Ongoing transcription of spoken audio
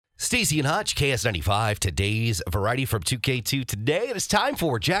Stacey and Hutch, KS95, today's variety from 2K2. Today, it is time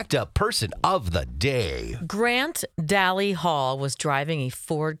for Jacked Up Person of the Day. Grant Daly Hall was driving a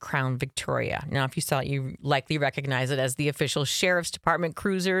Ford Crown Victoria. Now, if you saw it, you likely recognize it as the official Sheriff's Department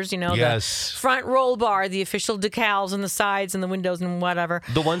cruisers, Yes. the front roll bar, the official decals on the sides and the windows and whatever.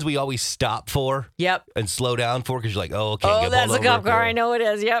 The ones we always stop for. Yep. And slow down for because you're like, can't get Oh, pulled that's a over. cop car. I know it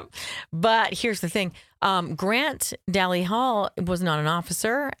is. Yep. But here's the thing. Grant Daly Hall was not an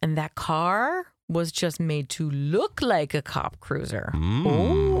officer, and that car was just made to look like a cop cruiser.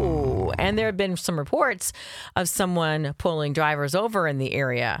 Ooh. And there have been some reports of someone pulling drivers over in the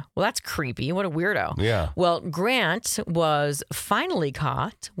area. Well, that's creepy. What a weirdo. Yeah. Well, Grant was finally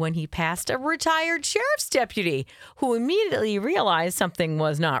caught when he passed a retired sheriff's deputy who immediately realized something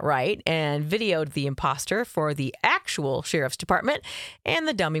was not right and videoed the imposter for the actual sheriff's department. And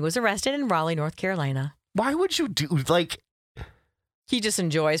the dummy was arrested in Raleigh, North Carolina. Why would you do, He just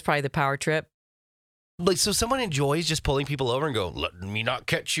enjoys probably the power trip. so someone enjoys just pulling people over and go, let me not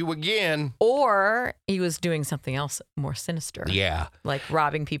catch you again. Or he was doing something else more sinister. Yeah. Like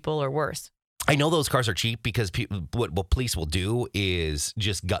robbing people or worse. I know those cars are cheap because what police will do is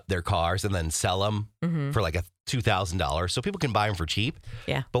just gut their cars and then sell them for like $2,000. So people can buy them for cheap.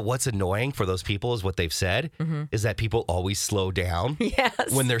 Yeah. But what's annoying for those people is what they've said is that people always slow down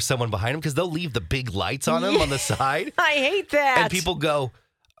Yes. when there's someone behind them because they'll leave the big lights on them on the side. I hate that. And people go,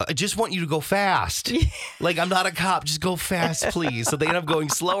 I just want you to go fast. Like, I'm not a cop. Just go fast, please. So they end up going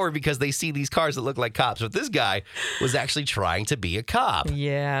slower because they see these cars that look like cops. But this guy was actually trying to be a cop.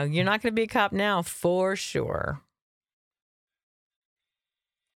 Yeah, you're not going to be a cop now for sure.